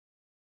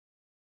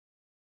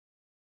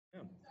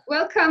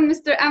Welcome,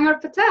 Mr. Amar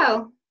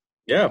Patel.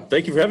 Yeah,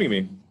 thank you for having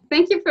me.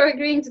 Thank you for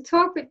agreeing to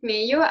talk with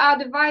me. You are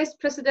the vice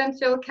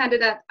presidential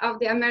candidate of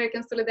the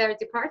American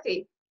Solidarity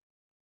Party.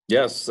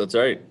 Yes, that's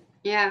right.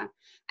 Yeah,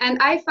 and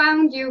I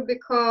found you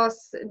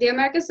because the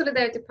American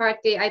Solidarity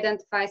Party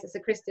identifies as a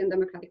Christian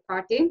Democratic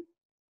Party,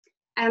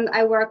 and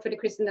I work for the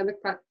Christian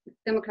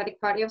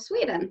Democratic Party of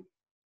Sweden.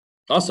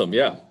 Awesome,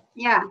 yeah.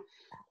 Yeah,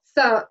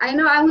 so I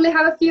know I only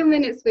have a few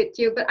minutes with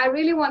you, but I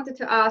really wanted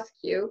to ask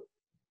you,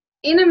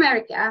 in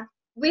America,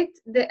 with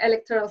the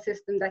electoral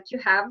system that you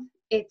have,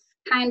 it's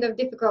kind of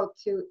difficult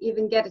to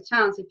even get a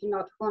chance if you're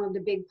not one of the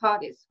big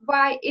parties.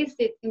 Why is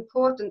it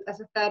important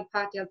as a third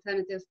party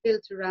alternative still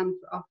to run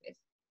for office?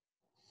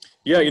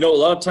 Yeah, a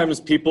lot of times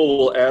people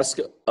will ask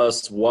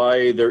us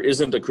why there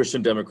isn't a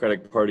Christian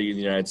Democratic Party in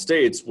the United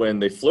States when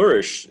they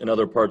flourish in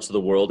other parts of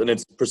the world. And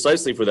it's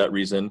precisely for that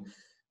reason.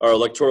 Our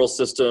electoral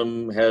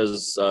system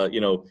has,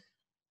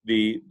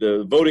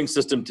 the voting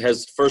system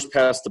has first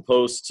past the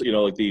post,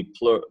 like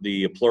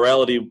the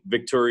plurality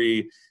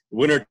victory,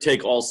 winner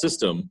take all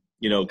system,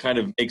 kind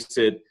of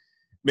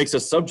makes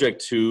us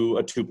subject to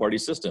a two-party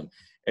system.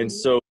 And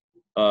so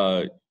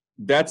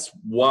that's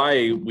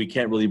why we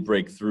can't really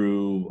break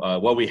through,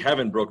 well, we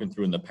haven't broken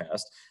through in the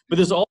past. But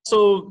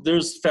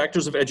there's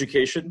factors of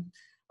education.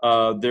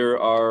 There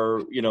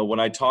are, when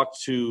I talk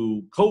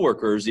to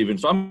coworkers, even,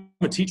 so I'm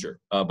a teacher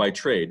by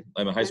trade.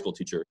 I'm a high school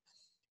teacher.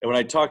 And when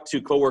I talk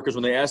to coworkers,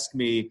 when they ask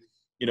me,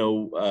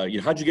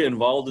 how'd you get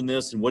involved in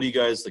this? And what do you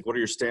guys, what are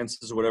your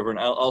stances or whatever? And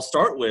I'll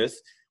start with,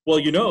 well,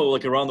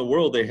 around the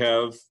world, they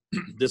have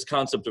this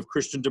concept of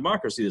Christian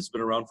democracy that's been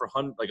around for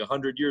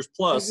 100 years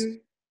plus, and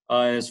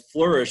has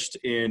flourished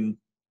in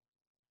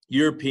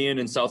European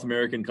and South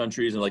American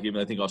countries. And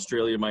even I think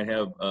Australia might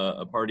have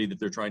a party that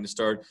they're trying to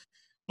start.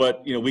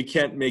 But, we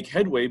can't make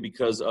headway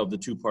because of the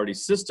two-party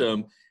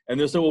system. And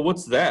they'll say, well,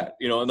 what's that?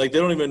 And they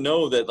don't even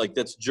know that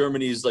that's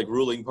Germany's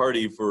ruling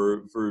party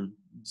for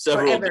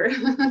several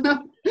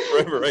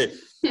forever, right?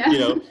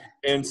 Yeah.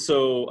 And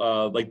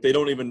so they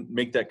don't even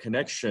make that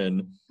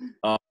connection.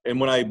 And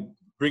when I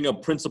bring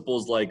up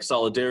principles like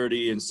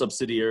solidarity and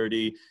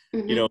subsidiarity,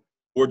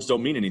 words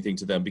don't mean anything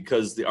to them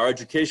because our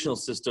educational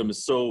system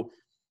is so,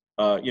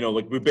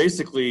 we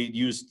basically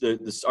use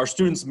our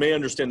students may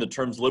understand the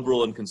terms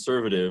liberal and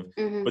conservative,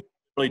 but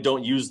really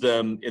don't use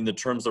them in the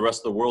terms the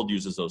rest of the world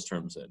uses those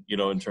terms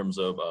in terms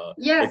of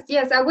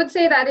yes, I would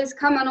say that is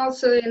common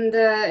also in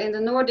the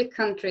Nordic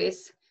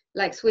countries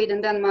like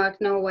Sweden,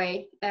 Denmark,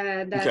 Norway,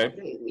 that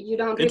you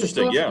don't really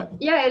interesting talk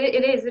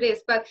it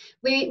is, but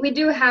we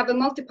do have a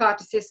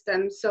multi-party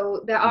system,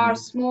 so there are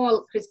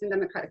small Christian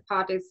Democratic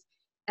parties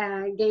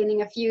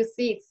gaining a few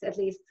seats at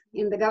least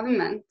in the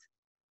government,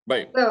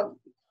 right? So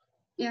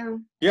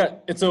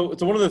and so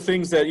it's one of the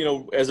things that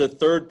as a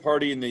third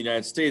party in the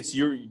United States,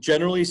 you're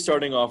generally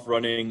starting off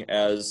running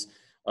as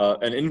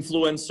an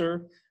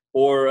influencer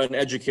or an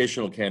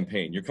educational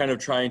campaign. You're kind of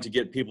trying to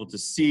get people to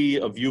see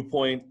a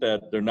viewpoint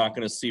that they're not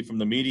going to see from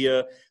the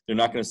media, they're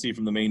not going to see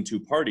from the main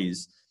two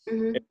parties.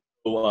 And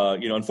so,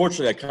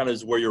 unfortunately, that kind of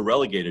is where you're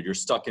relegated. You're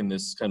stuck in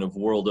this kind of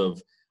world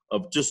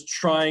of just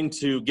trying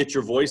to get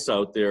your voice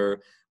out there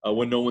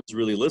when no one's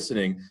really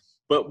listening.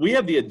 But we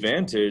have the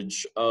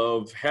advantage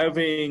of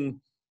having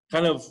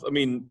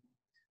the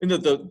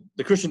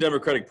Christian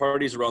Democratic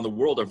parties around the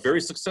world are very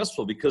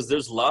successful because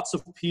there's lots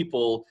of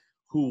people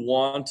who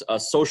want a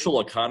social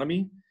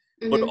economy,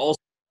 but also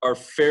are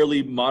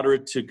fairly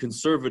moderate to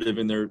conservative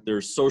in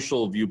their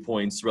social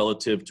viewpoints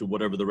relative to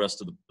whatever the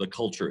rest of the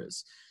culture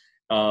is.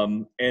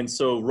 And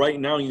so right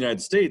now in the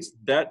United States,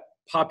 that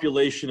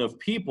population of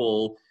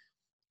people,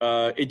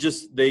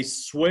 they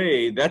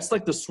sway. That's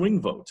like the swing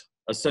vote,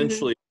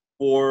 essentially,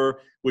 for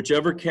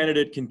whichever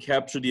candidate can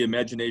capture the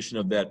imagination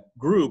of that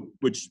group,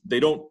 which they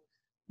don't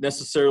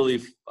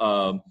necessarily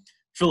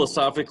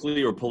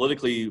philosophically or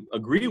politically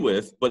agree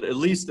with, but at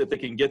least that they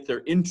can get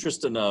their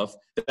interest enough,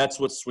 that's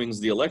what swings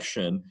the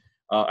election.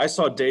 I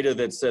saw data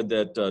that said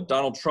that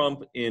Donald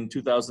Trump in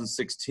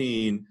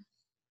 2016,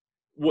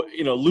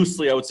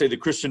 loosely I would say the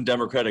Christian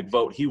Democratic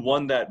vote, he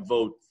won that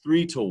vote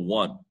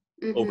 3-1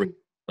 over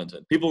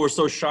Clinton. People were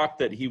so shocked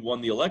that he won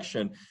the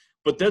election,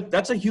 but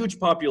that's a huge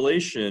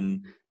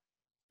population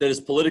that is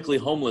politically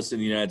homeless in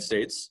the United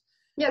States.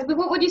 Yes, but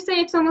what would you say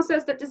if someone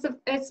says that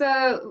it's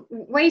a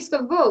waste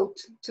of vote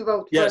to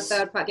vote for a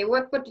third party?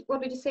 What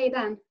would you say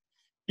then?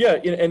 Yeah,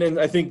 and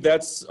I think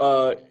that's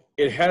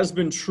it has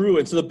been true.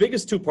 And so the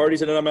biggest two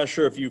parties, and I'm not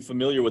sure if you're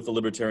familiar with the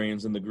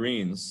Libertarians and the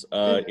Greens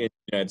in the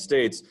United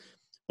States,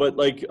 but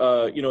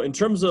in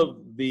terms of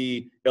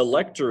the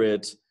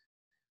electorate,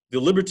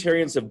 the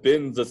Libertarians have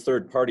been the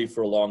third party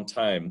for a long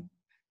time,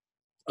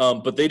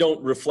 but they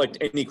don't reflect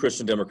any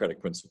Christian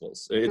Democratic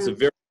principles. It's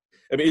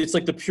it's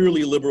like the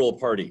purely liberal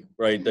party,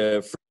 right?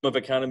 The freedom of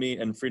economy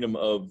and freedom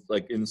of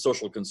in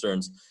social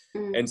concerns.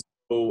 And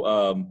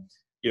so,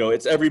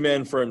 it's every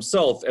man for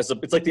himself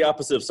it's like the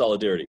opposite of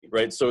solidarity,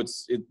 right? So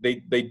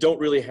they don't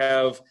really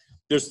have,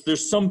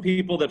 there's some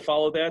people that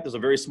follow that. There's a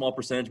very small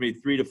percentage, maybe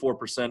 3 to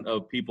 4%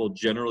 of people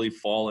generally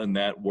fall in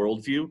that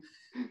worldview.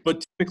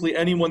 But typically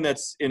anyone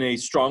that's in a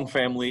strong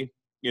family,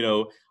 you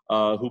know,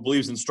 who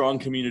believes in strong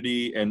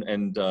community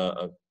and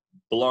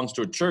belongs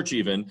to a church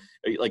even,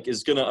 like,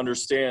 is going to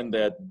understand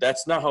that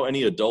that's not how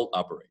any adult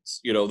operates,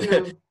 you know,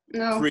 that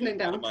No, free they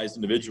don't. anonymized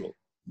individual,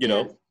 you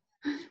Yes. know.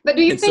 But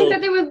do you And think so,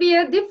 that there will be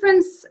a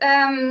difference?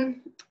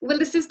 Will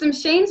the system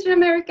change in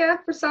America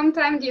for some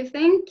time, do you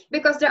think?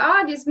 Because there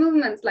are these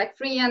movements like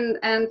free and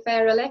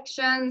fair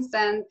elections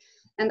and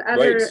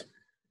other right.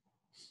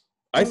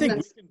 I think we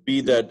movements. can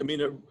be that. I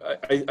mean,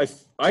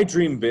 I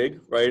dream big,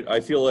 right? I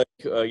feel like,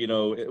 you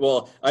know,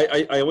 well,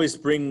 I always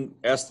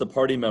ask the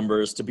party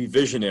members to be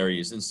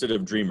visionaries instead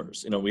of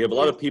dreamers. You know, we have a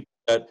lot of people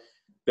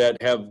that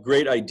have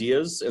great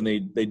ideas and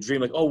they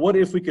dream like, oh, what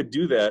if we could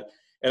do that?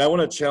 And I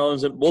want to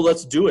challenge them. Well,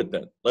 let's do it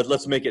then.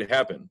 Let's make it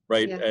happen,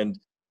 right? Yeah. And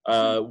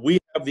we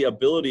have the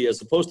ability, as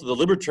opposed to the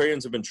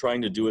libertarians have been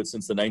trying to do it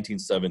since the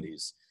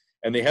 1970s,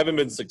 and they haven't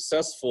been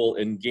successful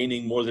in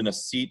gaining more than a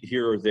seat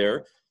here or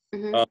there.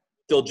 Mm-hmm.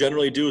 They'll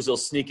generally do is they'll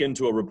sneak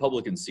into a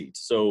Republican seat.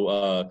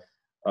 So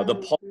the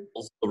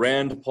Pauls,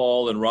 Rand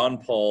Paul and Ron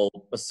Paul,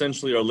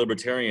 essentially are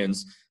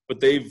libertarians, but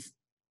they've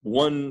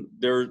won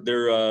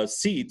their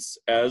seats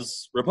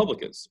as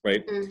Republicans,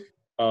 right?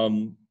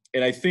 And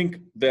I think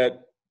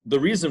that the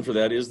reason for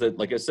that is that,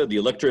 like I said, the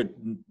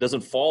electorate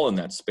doesn't fall in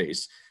that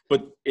space.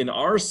 But in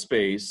our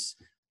space,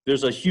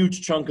 there's a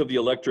huge chunk of the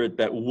electorate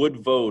that would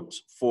vote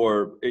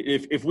for,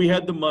 if we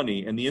had the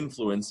money and the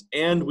influence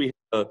and we had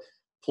a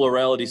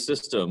plurality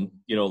system,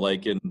 you know,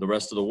 like in the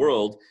rest of the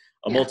world,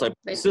 a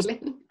multi-party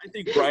system, I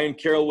think Brian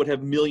Carroll would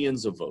have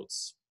millions of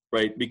votes,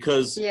 right?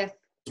 Because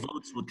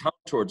votes would count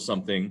towards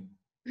something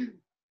and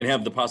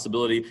have the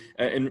possibility.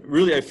 And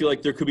really, I feel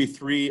like there could be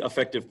 3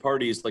 effective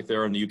parties like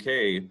there are in the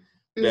UK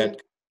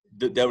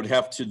that would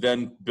have to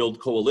then build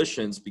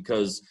coalitions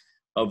because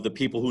of the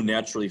people who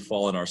naturally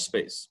fall in our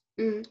space.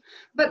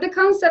 But the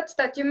concepts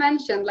that you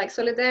mentioned, like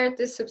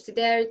solidarity,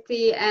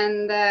 subsidiarity,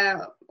 and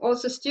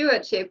also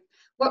stewardship,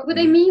 what would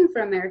they mean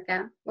for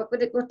America? What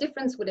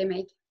difference would they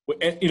make?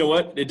 And you know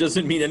what? It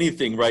doesn't mean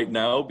anything right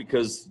now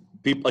because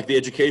people, like, the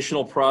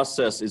educational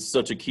process is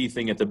such a key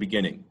thing at the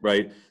beginning,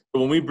 right?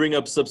 So when we bring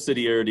up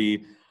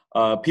subsidiarity,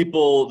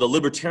 people, the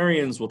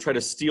libertarians will try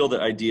to steal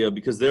that idea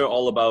because they're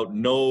all about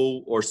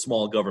no or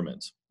small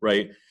government,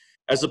 right?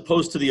 As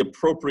opposed to the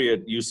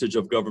appropriate usage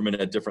of government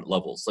at different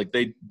levels. Like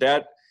they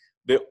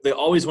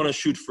always want to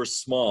shoot for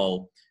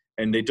small,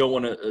 and they don't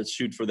want to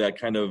shoot for that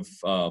kind of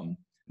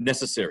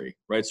necessary,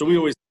 right? So we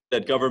always say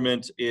that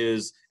government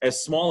is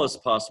as small as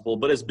possible,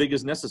 but as big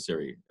as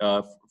necessary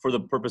for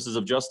the purposes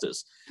of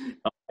justice.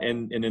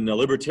 And in the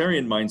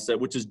libertarian mindset,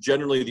 which is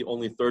generally the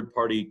only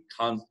third-party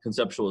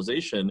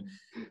conceptualization,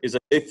 is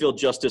that they feel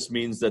justice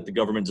means that the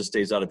government just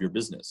stays out of your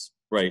business,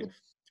 right?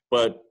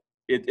 But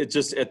it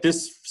just, at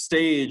this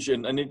stage,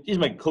 and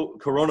even like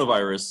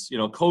coronavirus, you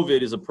know,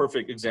 COVID is a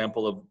perfect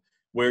example of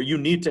where you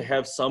need to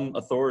have some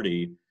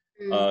authority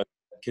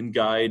can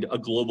guide a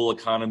global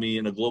economy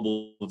and a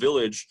global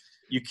village.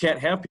 You can't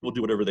have people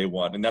do whatever they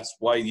want. And that's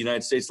why the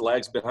United States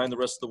lags behind the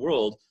rest of the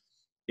world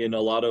in a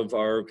lot of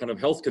our kind of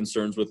health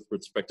concerns with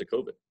respect to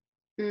COVID.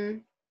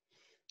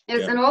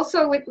 Yes, and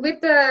also with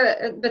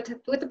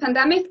the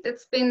pandemic,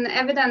 it's been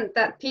evident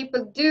that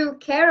people do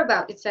care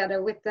about each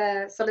other with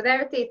the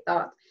solidarity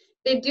thought.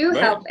 They do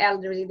help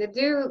elderly. They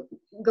do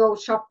go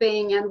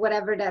shopping and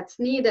whatever that's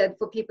needed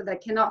for people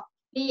that cannot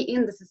be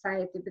in the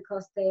society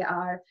because they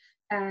are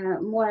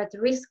more at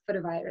risk for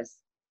the virus.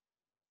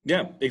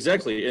 Yeah,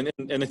 exactly.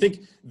 And I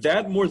think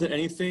that more than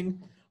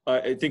anything,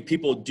 I think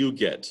people do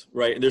get,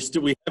 right? And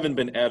we haven't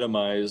been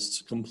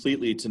atomized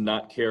completely to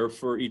not care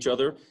for each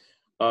other.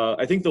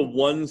 I think the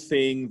one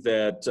thing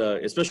that,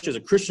 especially as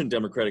a Christian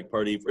Democratic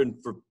Party, and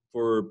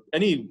for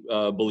any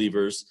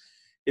believers,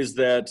 is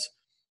that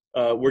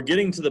we're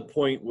getting to the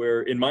point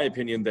where, in my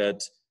opinion,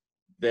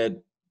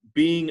 that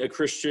being a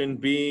Christian,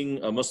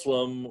 being a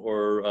Muslim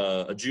or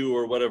a Jew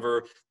or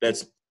whatever,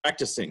 that's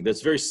practicing,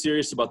 that's very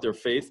serious about their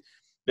faith,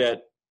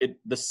 that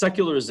the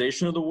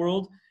secularization of the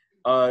world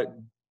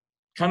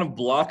kind of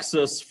blocks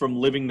us from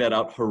living that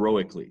out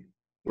heroically,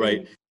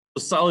 right?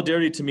 So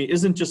solidarity to me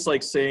isn't just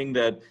like saying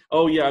that,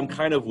 oh yeah, I'm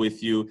kind of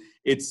with you.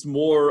 It's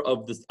more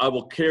of this, I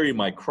will carry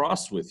my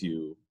cross with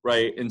you,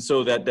 right? And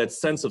so that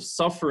sense of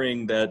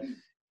suffering that is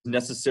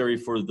necessary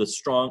for the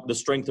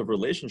strength of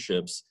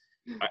relationships,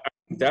 I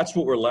think that's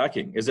what we're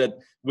lacking, is that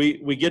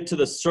we get to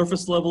the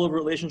surface level of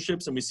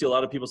relationships and we see a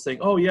lot of people saying,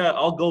 oh yeah,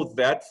 I'll go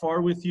that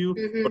far with you,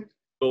 but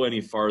go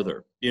any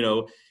farther, you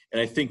know? And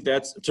I think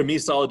that's, to me,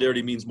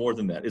 solidarity means more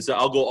than that. Is that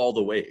I'll go all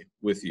the way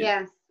with you.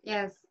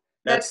 Yes.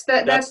 That's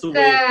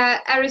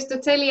the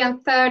Aristotelian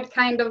third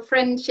kind of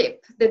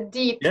friendship, the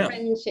deep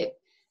friendship.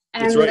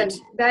 And that's right.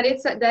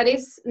 that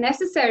is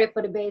necessary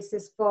for the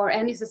basis for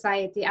any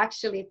society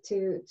actually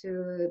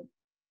to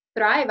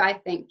thrive, I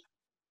think.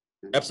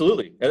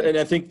 Absolutely. And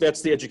I think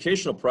that's the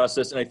educational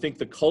process. And I think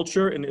the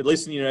culture, and at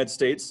least in the United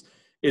States,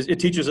 it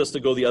teaches us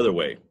to go the other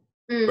way,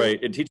 right?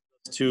 It teaches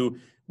us to,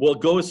 well,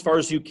 go as far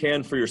as you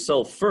can for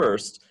yourself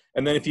first.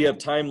 And then if you have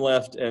time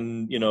left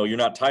and, you know, you're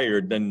not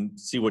tired, then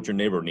see what your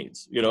neighbor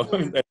needs, you know?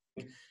 And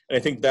I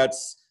think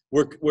that's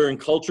we're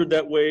encultured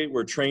that way,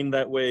 we're trained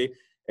that way.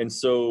 And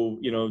so,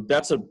 you know,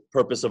 that's a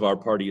purpose of our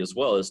party as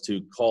well, is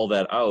to call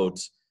that out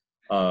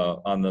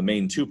on the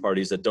main two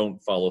parties that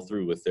don't follow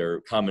through with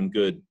their common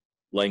good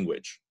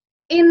language.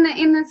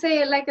 In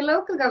say like a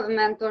local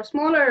government or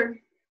smaller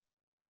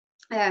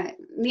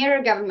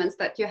nearer governments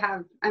that you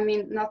have, I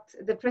mean, not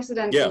the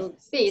presidential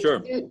seat,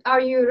 sure.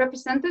 Are you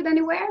represented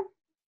anywhere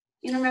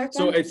in America?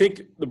 So I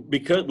think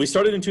because we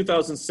started in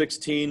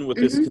 2016 with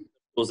this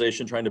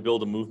conceptualization, trying to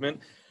build a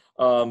movement.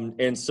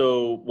 And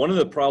so one of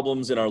the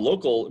problems in our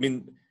local, I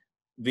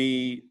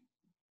mean,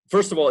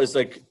 first of all, is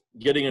like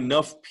getting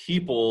enough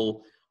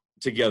people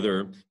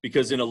together,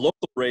 because in a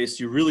local race,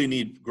 you really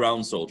need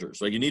ground soldiers,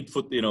 right? You need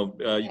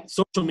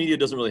social media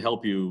doesn't really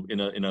help you in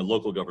a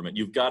local government.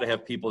 You've got to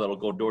have people that'll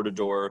go door to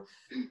door,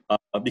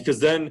 because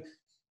then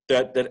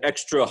that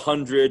extra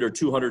 100 or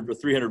 200 or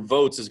 300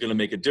 votes is going to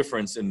make a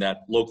difference in that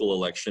local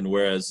election.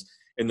 Whereas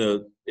in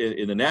the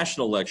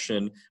national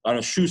election, on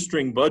a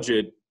shoestring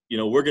budget, you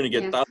know, we're going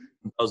to get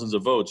thousands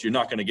of votes. You're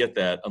not going to get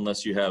that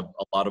unless you have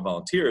a lot of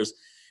volunteers.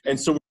 And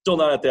so we're still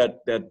not at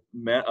that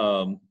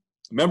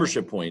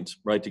membership point,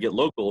 right, to get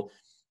local.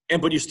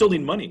 But you still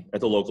need money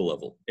at the local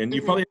level. And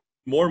you probably have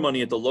more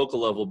money at the local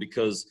level,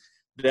 because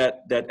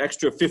that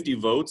extra 50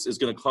 votes is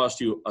going to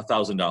cost you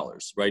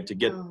 $1,000, right, to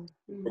get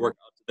work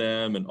out to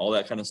them and all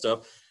that kind of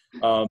stuff.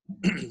 But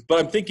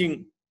I'm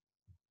thinking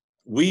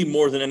we,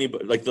 more than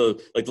anybody, like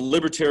the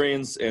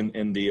libertarians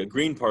and the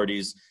green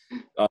parties,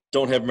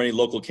 don't have many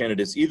local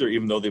candidates either,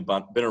 even though they've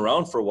been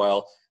around for a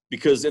while,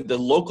 because at the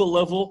local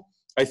level,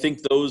 I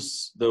think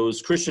those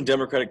Christian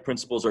democratic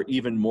principles are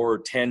even more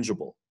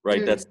tangible,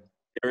 right? That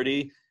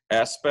solidarity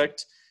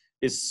aspect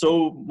is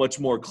so much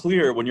more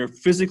clear when you're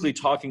physically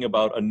talking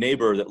about a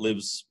neighbor that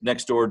lives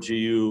next door to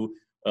you,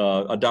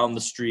 down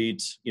the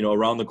street, you know,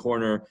 around the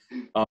corner.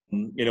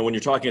 You know, when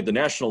you're talking at the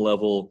national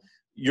level,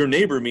 your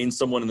neighbor means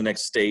someone in the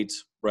next state,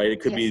 right?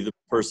 It could be the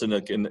person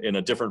in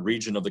a different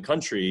region of the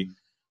country.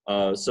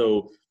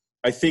 So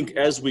I think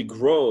as we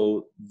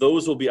grow,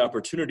 those will be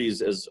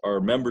opportunities as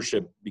our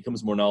membership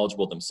becomes more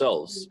knowledgeable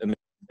themselves, and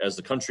as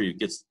the country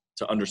gets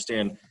to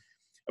understand.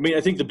 I mean,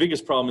 I think the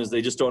biggest problem is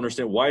they just don't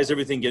understand, why is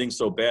everything getting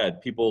so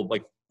bad? People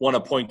like want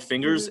to point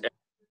fingers at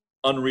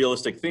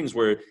unrealistic things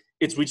where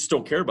we just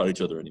don't care about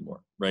each other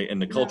anymore, right?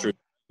 And the culture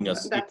is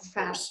us. That's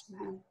sad.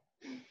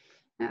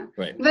 Yeah.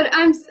 Right. But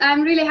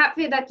I'm really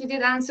happy that you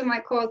did answer my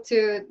call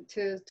to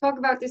talk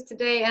about this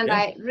today, and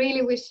I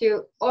really wish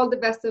you all the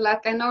best of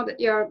luck. I know that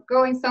you're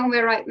going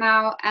somewhere right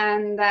now,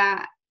 and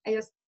I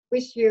just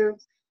wish you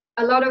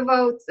a lot of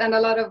votes and a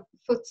lot of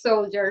foot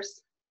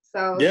soldiers.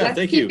 So let's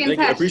keep in touch.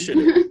 You. I appreciate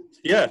it.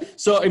 Yeah.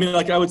 So I mean,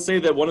 like I would say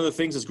that one of the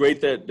things is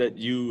great that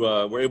you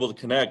were able to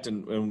connect,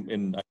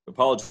 and I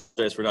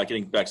apologize for not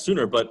getting back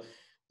sooner, but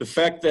the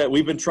fact that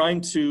we've been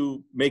trying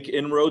to make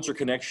inroads or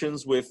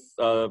connections with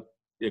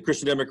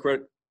Christian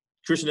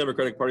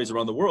democratic parties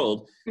around the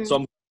world. So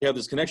I'm have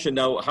this connection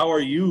now. How are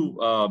you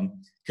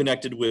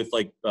connected with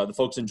like the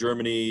folks in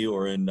Germany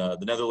or in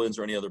the Netherlands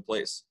or any other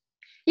place?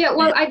 Yeah,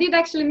 well, I did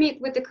actually meet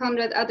with the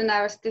Konrad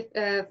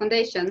Adenauer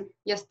Foundation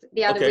just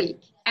the other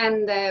week,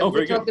 and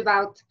we talked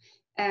about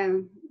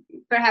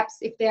perhaps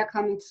if they are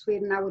coming to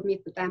Sweden, I would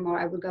meet with them, or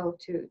I would go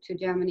to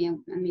Germany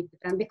and meet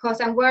with them,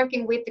 because I'm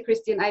working with the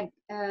Christian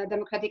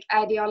democratic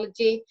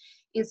ideology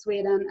in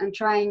Sweden and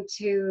trying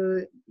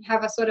to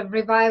have a sort of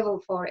revival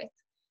for it.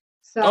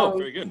 So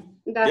very good.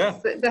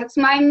 That's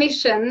my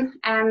mission,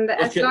 and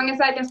as long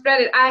as I can spread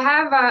it, I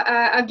have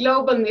a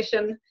global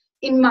mission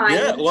in mind.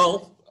 Yeah,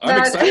 well, I'm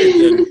excited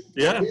then.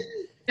 Yeah.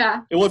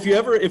 Yeah. Well, if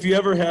you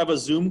ever have a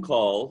Zoom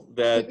call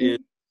that is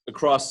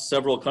across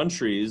several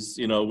countries,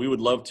 you know, we would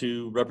love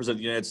to represent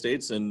the United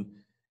States and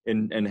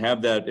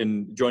have that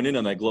and join in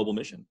on that global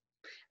mission.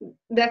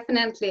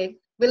 Definitely.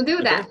 We'll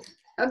do that.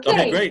 Okay.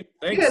 Okay, great.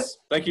 Thanks. Good.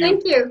 Thank you.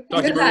 Thank you.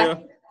 Talk to you,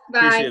 Maria. Bye.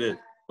 Appreciate it.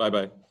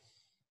 Bye-bye.